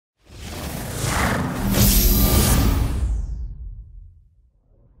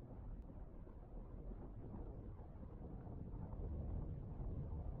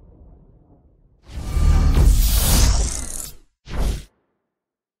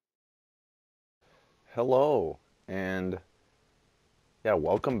Hello, and yeah,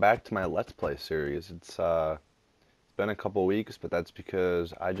 welcome back to my Let's Play series. It's been a couple weeks, but that's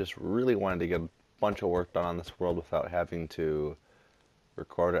because I just really wanted to get a bunch of work done on this world without having to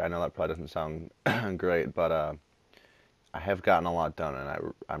record it. I know that probably doesn't sound great, but I have gotten a lot done,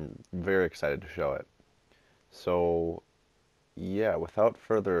 and I'm very excited to show it. So yeah, without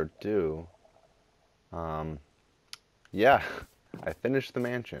further ado, um, yeah, I finished the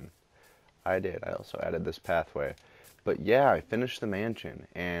mansion. I did. I also added this pathway. But yeah, I finished the mansion,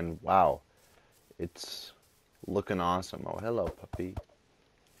 and wow, it's looking awesome. Oh, hello, puppy.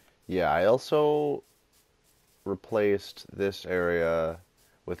 Yeah, I also replaced this area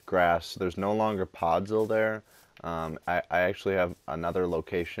with grass. So there's no longer podzol there. I actually have another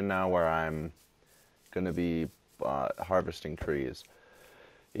location now where I'm going to be harvesting trees.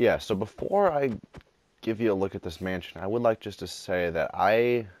 Yeah, so before I give you a look at this mansion, I would like just to say that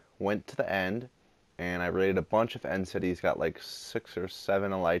I went to the end and I raided a bunch of end cities, got like 6 or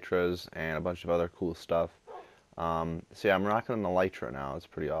 7 elytras and a bunch of other cool stuff. So yeah, I'm rocking an elytra now. It's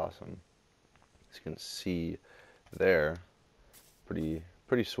pretty awesome. As you can see there, pretty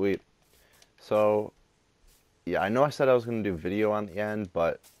sweet. So yeah, I know I said I was gonna do video on the end,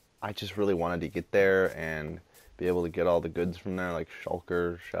 but I just really wanted to get there and be able to get all the goods from there, like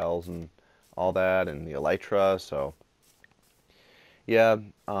shulker shells and all that, and the elytra. So yeah,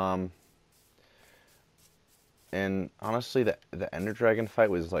 and honestly, the Ender Dragon fight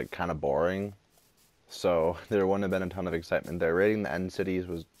was like kind of boring. So there wouldn't have been a ton of excitement there. Raiding the end cities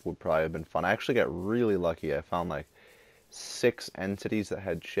would probably have been fun. I actually got really lucky. I found like 6 end cities that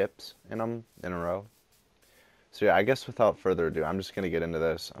had ships in them in a row. So yeah, I guess without further ado, I'm just gonna get into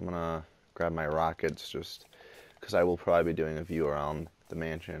this. I'm gonna grab my rockets just because I will probably be doing a view around the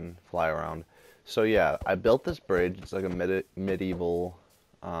mansion, fly around. So yeah, I built this bridge. It's like a medieval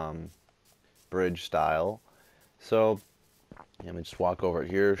um, bridge style. So let me just walk over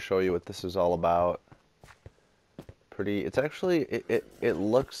here, show you what this is all about. Pretty. It's actually it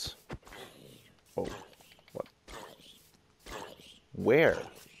looks. Oh, what? Where?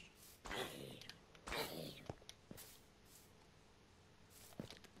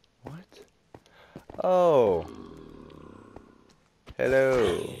 What? Oh,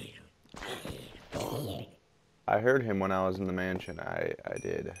 hello. I heard him when I was in the mansion. I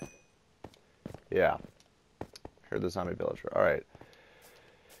did. Yeah, heard the zombie villager. All right.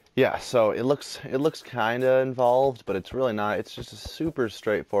 Yeah, so it looks kind of involved, but it's really not. It's just a super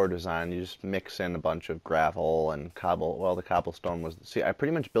straightforward design. You just mix in a bunch of gravel and cobble. Well, the cobblestone was. See, I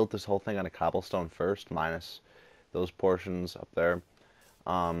pretty much built this whole thing on a cobblestone first, minus those portions up there.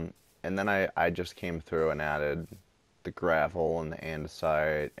 Um, and then I just came through and added the gravel and the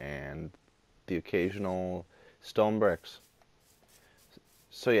andesite and the occasional stone bricks.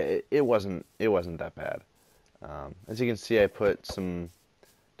 So yeah, it wasn't that bad. As you can see, I put some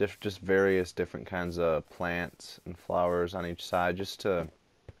just various different kinds of plants and flowers on each side just to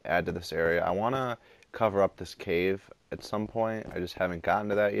add to this area. I want to cover up this cave at some point. I just haven't gotten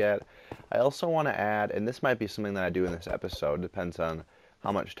to that yet. I also want to add, and this might be something that I do in this episode, depends on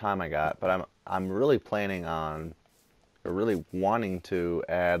how much time I got, but I'm really planning on, or really wanting to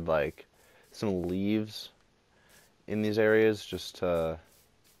add like some leaves in these areas just to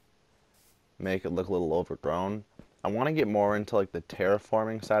make it look a little overgrown. I want to get more into like the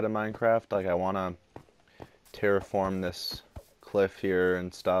terraforming side of Minecraft. Like I want to terraform this cliff here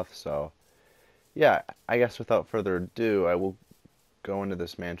and stuff. So yeah, I guess without further ado, I will go into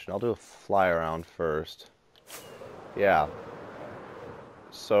this mansion. I'll do a fly around first. Yeah.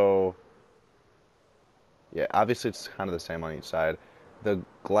 So yeah, obviously it's kind of the same on each side. The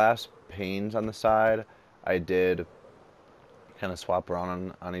glass panes on the side, I did kind of swap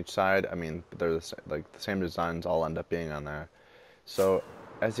around on each side. I mean, they're like the same designs all end up being on there. So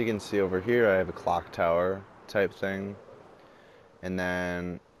as you can see over here, I have a clock tower type thing. And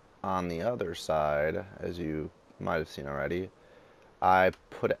then on the other side, as you might have seen already, I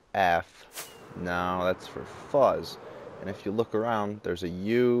put a F. Now that's for Fuzz. And if you look around, there's a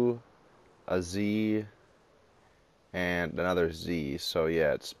U, a Z, and another Z. So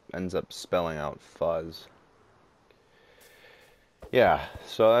yeah, it ends up spelling out Fuzz. Yeah,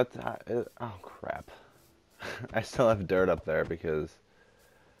 so oh crap. I still have dirt up there because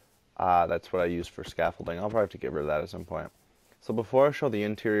that's what I use for scaffolding. I'll probably have to get rid of that at some point. So before I show the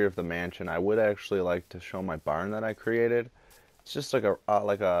interior of the mansion, I would actually like to show my barn that I created. It's just like a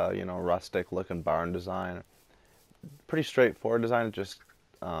rustic looking barn design. Pretty straightforward design. It just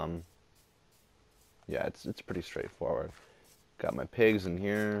yeah, it's pretty straightforward. Got my pigs in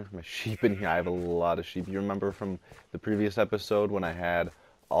here, my sheep in here. I have a lot of sheep. You remember from the previous episode when I had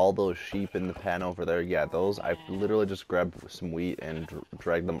all those sheep in the pen over there, yeah, those, I literally just grabbed some wheat and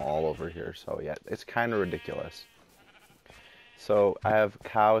dragged them all over here. So yeah, it's kind of ridiculous. So I have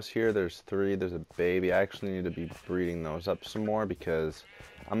cows here. There's 3. There's a baby. I actually need to be breeding those up some more because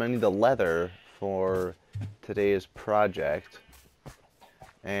I'm going to need the leather for today's project.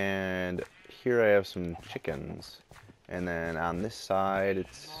 And here I have some chickens. And then on this side,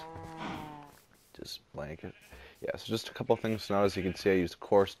 it's just blanket. Yeah, so just a couple things to notice. You can see I used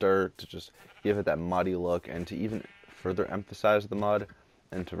coarse dirt to just give it that muddy look and to even further emphasize the mud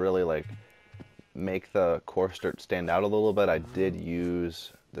and to really like make the coarse dirt stand out a little bit. I did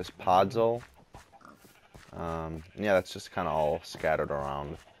use this podzol. Yeah, that's just kind of all scattered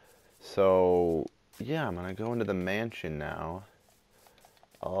around. So yeah, I'm gonna go into the mansion now.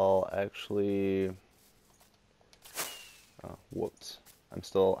 I'll actually, oh, whoops.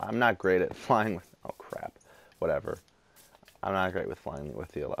 I'm not great at flying with, oh crap, whatever. I'm not great with flying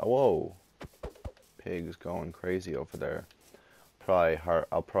with the, whoa, pig's going crazy over there.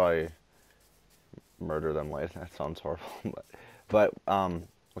 I'll probably murder them later. That sounds horrible. but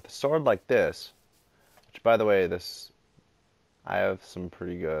with a sword like this, which by the way, I have some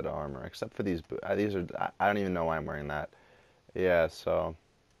pretty good armor, except for these boots. These are, I don't even know why I'm wearing that. Yeah, so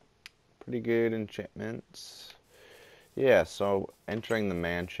pretty good enchantments. Yeah, so entering the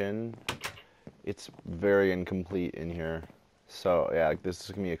mansion, it's very incomplete in here. So yeah, like this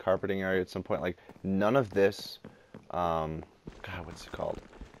is gonna be a carpeting area at some point. Like none of this, God, what's it called?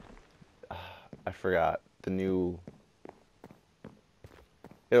 I forgot the new.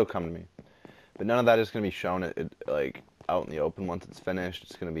 It'll come to me, but none of that is gonna be shown like out in the open once it's finished.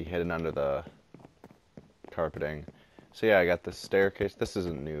 It's gonna be hidden under the carpeting. So yeah, I got the staircase. This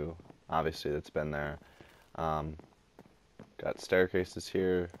isn't new, obviously. It's been there. Got staircases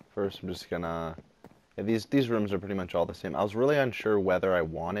here. First, I'm just gonna. Yeah, these rooms are pretty much all the same. I was really unsure whether I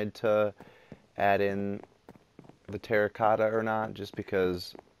wanted to add in the terracotta or not, just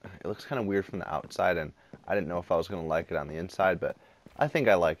because it looks kind of weird from the outside, and I didn't know if I was gonna like it on the inside, but I think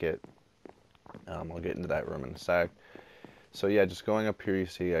I like it. I'll get into that room in a sec. So yeah, just going up here, you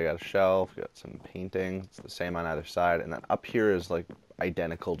see I got a shelf, got some painting. It's the same on either side, and then up here is like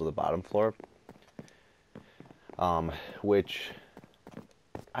identical to the bottom floor. Which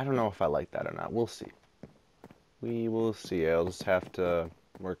I don't know if I like that or not. We'll see. We will see. I'll just have to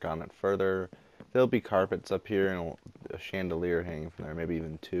work on it further. There'll be carpets up here and a chandelier hanging from there, maybe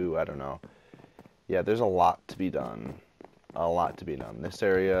even 2, I don't know. Yeah, there's a lot to be done. A lot to be done. This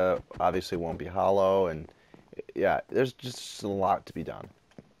area obviously won't be hollow, and yeah, there's just a lot to be done.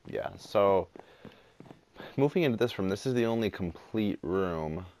 Yeah, so moving into this room, this is the only complete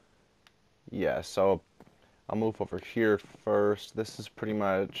room. Yeah, so I'll move over here first. This is pretty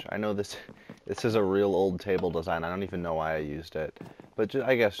much, I know this is a real old table design. I don't even know why I used it. But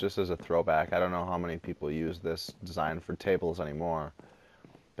I guess just as a throwback, I don't know how many people use this design for tables anymore.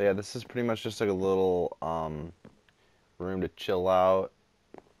 But yeah, this is pretty much just like a little room to chill out.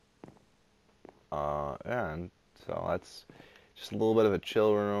 And so that's just a little bit of a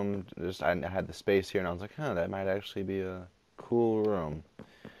chill room. Just I had the space here, and I was like, huh, that might actually be a cool room.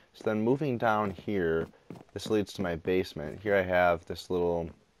 So then moving down here, this leads to my basement. Here I have this little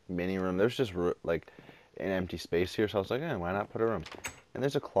mini room. There's just like an empty space here, so I was like, why not put a room? And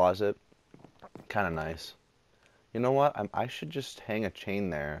there's a closet, kind of nice. You know what? I should just hang a chain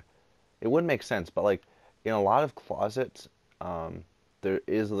there. It would make sense, but like in a lot of closets, there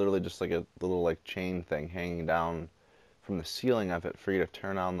is literally just like a little like chain thing hanging down from the ceiling of it for you to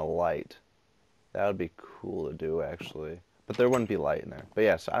turn on the light. That would be cool to do, actually. But there wouldn't be light in there. But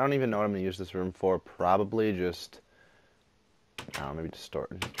yeah, so I don't even know what I'm going to use this room for. Probably just, I don't know, maybe just store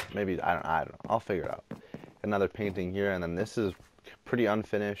it. Maybe, I don't know. I'll figure it out. Another painting here, and then this is pretty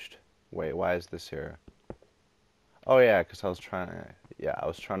unfinished. Wait, why is this here? Oh yeah, because I was trying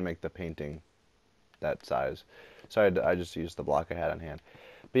to make the painting that size. So I just used the block I had on hand.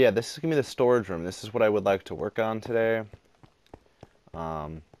 But yeah, this is going to be the storage room. This is what I would like to work on today.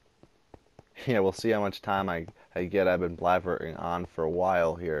 Yeah, we'll see how much time I get. I've been blabbering on for a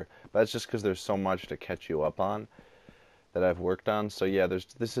while here. But that's just because there's so much to catch you up on that I've worked on. So yeah,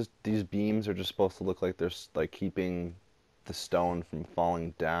 these beams are just supposed to look like they're like keeping the stone from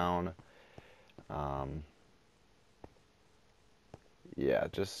falling down. Yeah,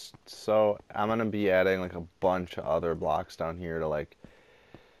 just so I'm gonna be adding like a bunch of other blocks down here to like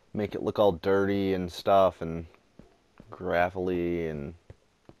make it look all dirty and stuff and gravelly, and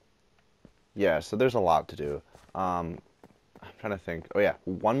yeah, so there's a lot to do. I'm trying to think. Oh yeah,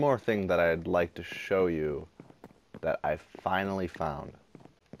 one more thing that I'd like to show you that I finally found.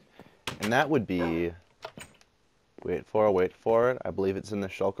 And that would be Wait for it. I believe it's in the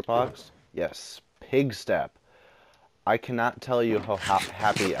shulker box. Yes, pig step. I cannot tell you how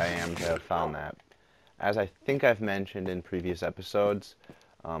happy I am to have found that. As I think I've mentioned in previous episodes,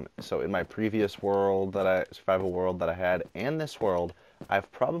 so in my previous world survival world that I had, and this world,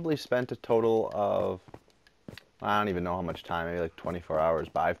 I've probably spent a total of, I don't even know how much time, maybe like 24 hours,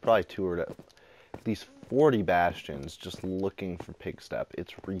 but I've probably toured at least 40 bastions just looking for pig step.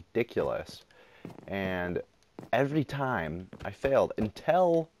 It's ridiculous. And every time I failed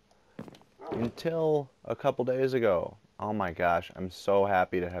until a couple days ago. Oh my gosh, I'm so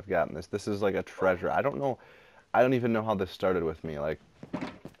happy to have gotten this. This is like a treasure. I don't even know how this started with me. Like,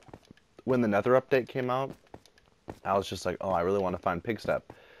 when the Nether update came out, I was just like, oh, I really want to find Pigstep.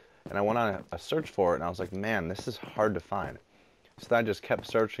 And I went on a search for it, and I was like, man, this is hard to find. So then I just kept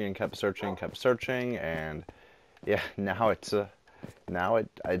searching and kept searching and kept searching, and yeah,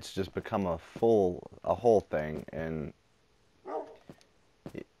 it's just become a whole thing, and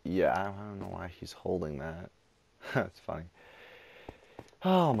yeah, I don't know why he's holding that. That's funny.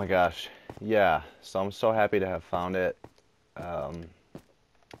 Oh my gosh. Yeah, so I'm so happy to have found it. Um,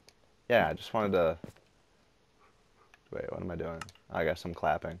 yeah, I just wanted to... Wait, what am I doing? I guess I'm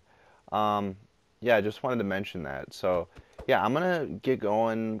clapping. Um, yeah, I just wanted to mention that. So, yeah, I'm gonna get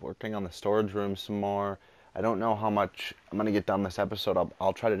going, working on the storage room some more. I don't know how much I'm gonna get done this episode.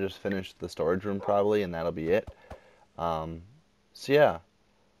 I'll try to just finish the storage room probably, and that'll be it. Um, so yeah,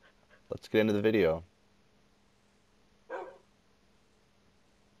 let's get into the video.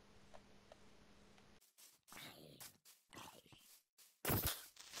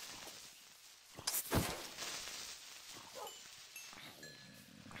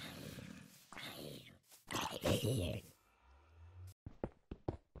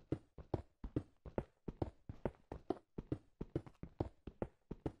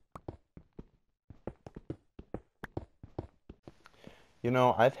 You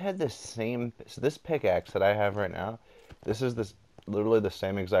know, I've had so this pickaxe that I have right now, literally the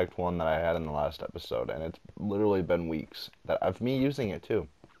same exact one that I had in the last episode, and it's literally been weeks of me using it too.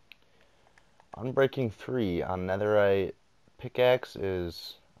 Unbreaking 3 on netherite pickaxe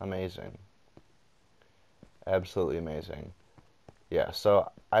is amazing. Absolutely amazing. Yeah,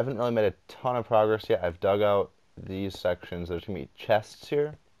 so I haven't really made a ton of progress yet. I've dug out these sections. There's gonna be chests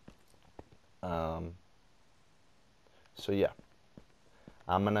here. Um, so yeah,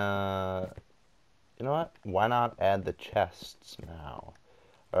 I'm gonna You know what? Why not add the chests now?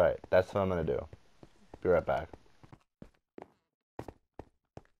 Alright, that's what I'm gonna do. Be right back.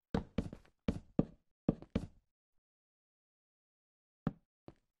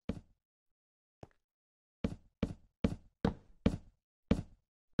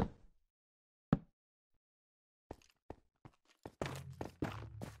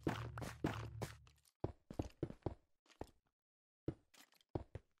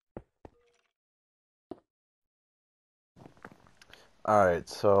 Alright,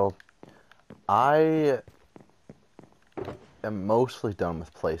 so I am mostly done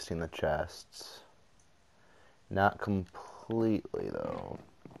with placing the chests. Not completely, though.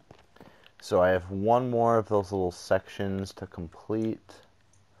 So I have one more of those little sections to complete.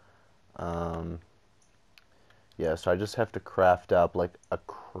 Um, yeah, so I just have to craft up like a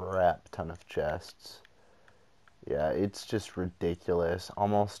crap ton of chests. Yeah, it's just ridiculous.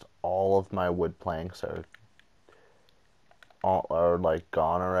 Almost all of my wood planks are like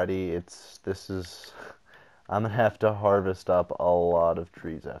gone already. This is I'm gonna have to harvest up a lot of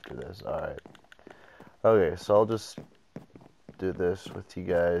trees after this. Alright. Okay, so I'll just do this with you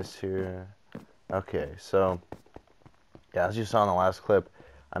guys here. Okay, so yeah, as you saw in the last clip,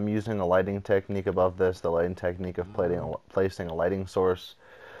 I'm using the lighting technique above this, the lighting technique of placing a lighting source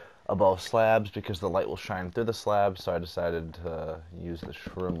above slabs because the light will shine through the slabs, so I decided to use the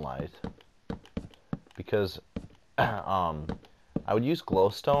shroom light. Because I would use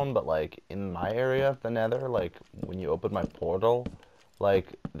glowstone, but like in my area of the nether, like when you open my portal, like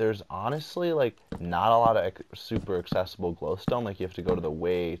there's honestly like not a lot of super accessible glowstone. Like you have to go to the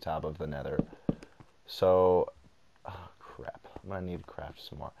way top of the nether. So, oh, crap, I'm gonna need to craft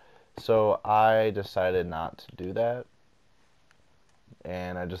some more. So I decided not to do that,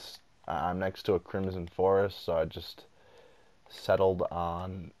 and I'm next to a crimson forest, so I just settled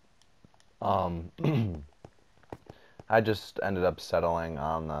on um I just ended up settling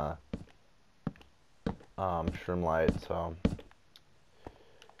on the shroom light, so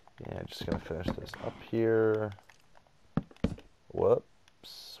yeah, just gonna finish this up here.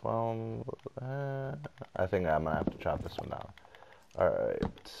 Whoops. Well, I think I'm gonna have to chop this one down. Alright.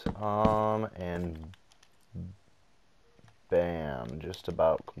 And bam, just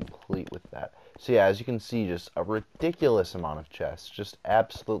about complete with that. So yeah, as you can see, just a ridiculous amount of chests, just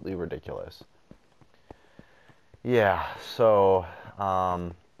absolutely ridiculous. Yeah, so,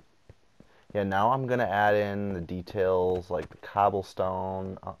 yeah, now I'm gonna add in the details like the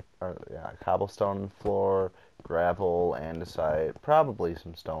cobblestone, cobblestone floor, gravel, andesite, probably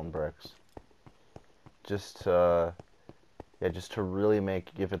some stone bricks. Just to, yeah, just to really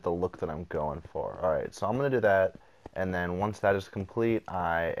give it the look that I'm going for. All right, so I'm gonna do that, and then once that is complete,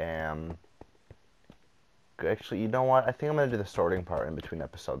 I am actually, you know what? I think I'm gonna do the sorting part in between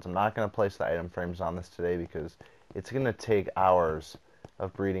episodes. I'm not gonna place the item frames on this today because it's gonna take hours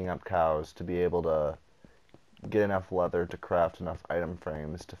of breeding up cows to be able to get enough leather to craft enough item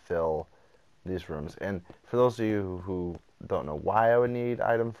frames to fill these rooms. And for those of you who don't know why I would need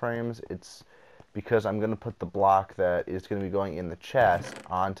item frames, it's because I'm going to put the block that is going to be going in the chest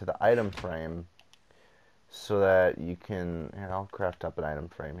onto the item frame so that you can, here, I'll craft up an item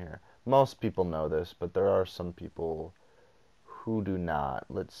frame here. Most people know this, but there are some people who do not.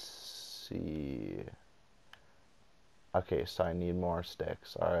 Let's see. Okay, so I need more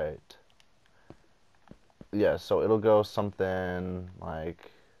sticks. Alright. Yeah, so it'll go something like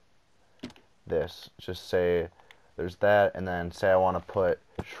this. Just say there's that, and then say I want to put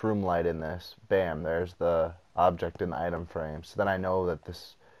shroom light in this. Bam, there's the object in the item frame. So then I know that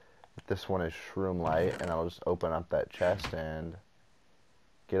this one is shroom light, and I'll just open up that chest and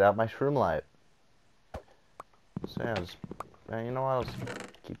get out my shroom light. So yeah, you know what, I'll just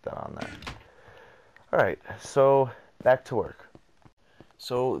keep that on there. Alright, so back to work.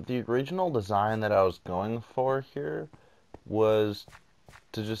 So the original design that I was going for here was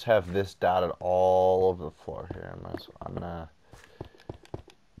to just have this dotted all over the floor here. I'm gonna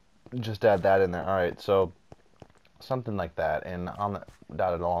just add that in there. Alright, so something like that, and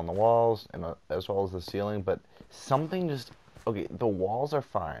dotted all on the walls, and as well as the ceiling, but something just, okay, the walls are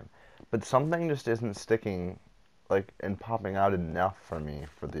fine, but something just isn't sticking, like, and popping out enough for me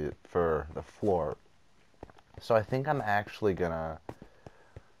for the floor. So I think I'm actually gonna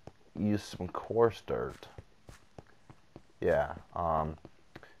use some coarse dirt. Yeah,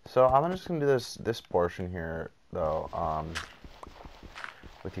 so I'm just gonna do this portion here though,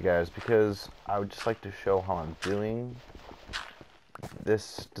 with you guys, because I would just like to show how I'm doing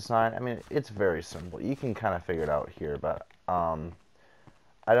this design. I mean, it's very simple. You can kind of figure it out here, but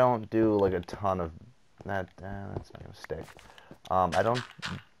I don't do like a ton of that's not gonna stick. I don't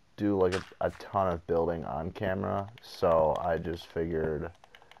do like a ton of building on camera, so I just figured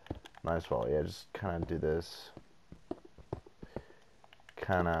might as well, yeah, just kind of do this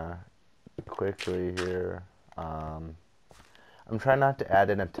kind of quickly here. I'm trying not to add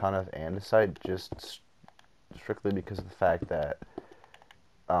in a ton of andesite, just strictly because of the fact that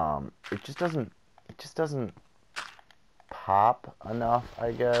it just doesn't pop enough,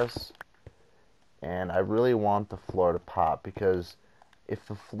 I guess. And I really want the floor to pop, because if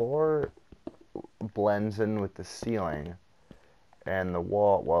the floor blends in with the ceiling and the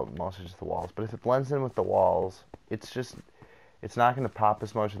wall, well, mostly just the walls, but if it blends in with the walls, it's not going to pop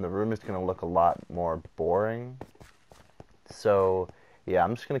as much, and the room is going to look a lot more boring. So yeah,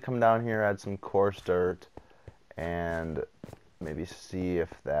 I'm just going to come down here, add some coarse dirt, and maybe see if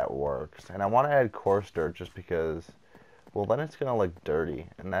that works. And I want to add coarse dirt just because, well, then it's going to look dirty,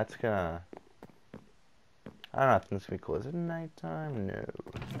 and that's going to, I don't know, I think it's going to be cool. Is it nighttime? No.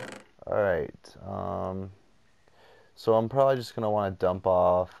 Alright, so I'm probably just going to want to dump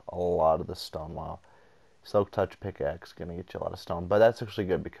off a lot of the stone. Wow. Silk Touch pickaxe is going to get you a lot of stone, but that's actually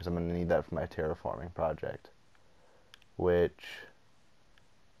good because I'm going to need that for my terraforming project. Which,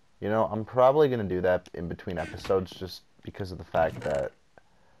 you know, I'm probably going to do that in between episodes just because of the fact that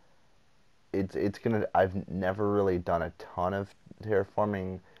I've never really done a ton of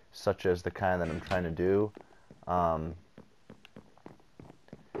terraforming such as the kind that I'm trying to do,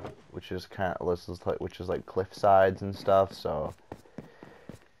 which is like cliff sides and stuff. So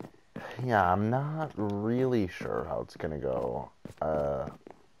yeah, I'm not really sure how it's gonna go.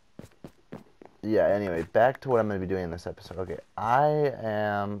 Yeah, anyway, back to what I'm going to be doing in this episode. Okay, I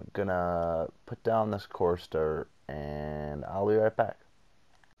am going to put down this coarse dirt, and I'll be right back.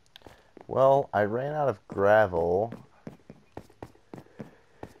 Well, I ran out of gravel.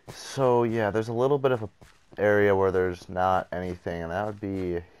 So, yeah, there's a little bit of an area where there's not anything, and that would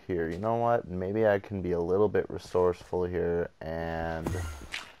be here. You know what? Maybe I can be a little bit resourceful here, and...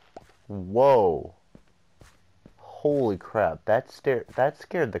 Whoa! Holy crap, that scared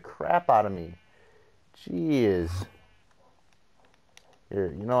the crap out of me. Jeez.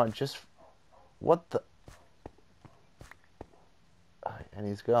 Here, you know what, just... What the... And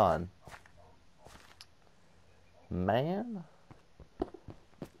he's gone. Man.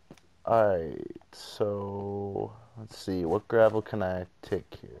 Alright, so let's see, what gravel can I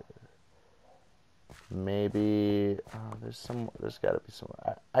take here? Maybe there's gotta be some.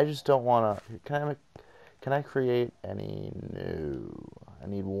 I just don't wanna. Can I create any new? I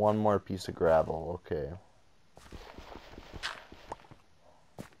need one more piece of gravel. Okay.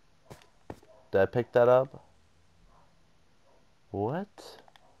 Did I pick that up? What?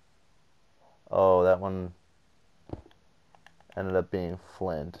 Oh, that one ended up being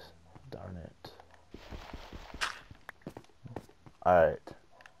flint. Darn it. Alright.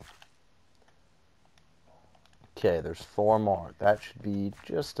 Okay, there's 4 more. That should be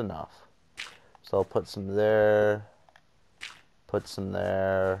just enough. So I'll put some there, put some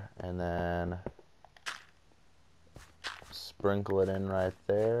there, and then sprinkle it in right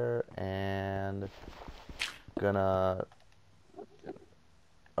there, and gonna...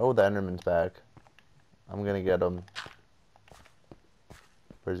 Oh, the Enderman's back. I'm gonna get him.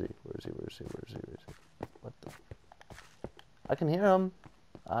 Where is he? Where is he? Where is he? Where is he? Where is he? What the? I can hear him.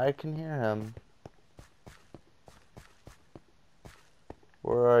 I can hear him.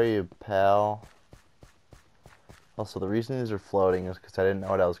 Where are you, pal? Also, the reason these are floating is because I didn't know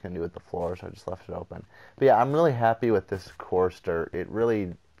what I was going to do with the floor, so I just left it open. But yeah, I'm really happy with this coarse dirt. It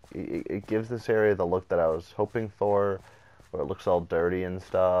really, it gives this area the look that I was hoping for, where it looks all dirty and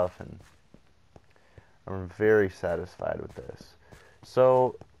stuff, and I'm very satisfied with this.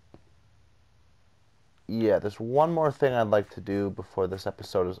 So, yeah, there's one more thing I'd like to do before this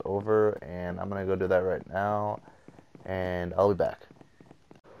episode is over, and I'm going to go do that right now, and I'll be back.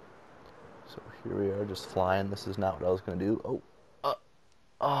 So here we are, just flying. This is not what I was going to do.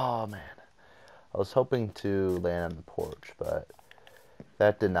 Oh, man. I was hoping to land on the porch, but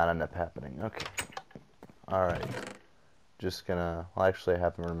that did not end up happening. Okay. Alright. Just gonna... Well, actually, I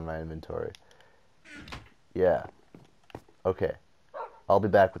have room in my inventory. Yeah. Okay. I'll be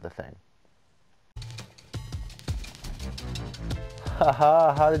back with the thing.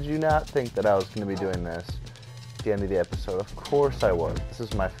 Haha, how did you not think that I was going to be doing this at the end of the episode? Of course I was. This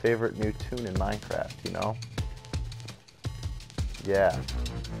is my favorite new tune in Minecraft, you know? Yeah.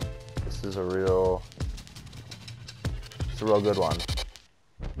 This is a real... It's a real good one.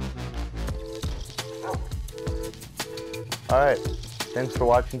 Alright. Thanks for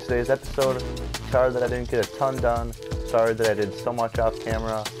watching today's episode. Sorry that I didn't get a ton done. Sorry that I did so much off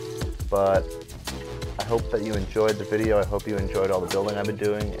camera. But I hope that you enjoyed the video. I hope you enjoyed all the building I've been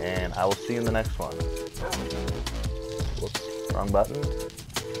doing. And I will see you in the next one. Whoops. Wrong button.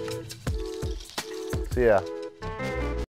 See ya.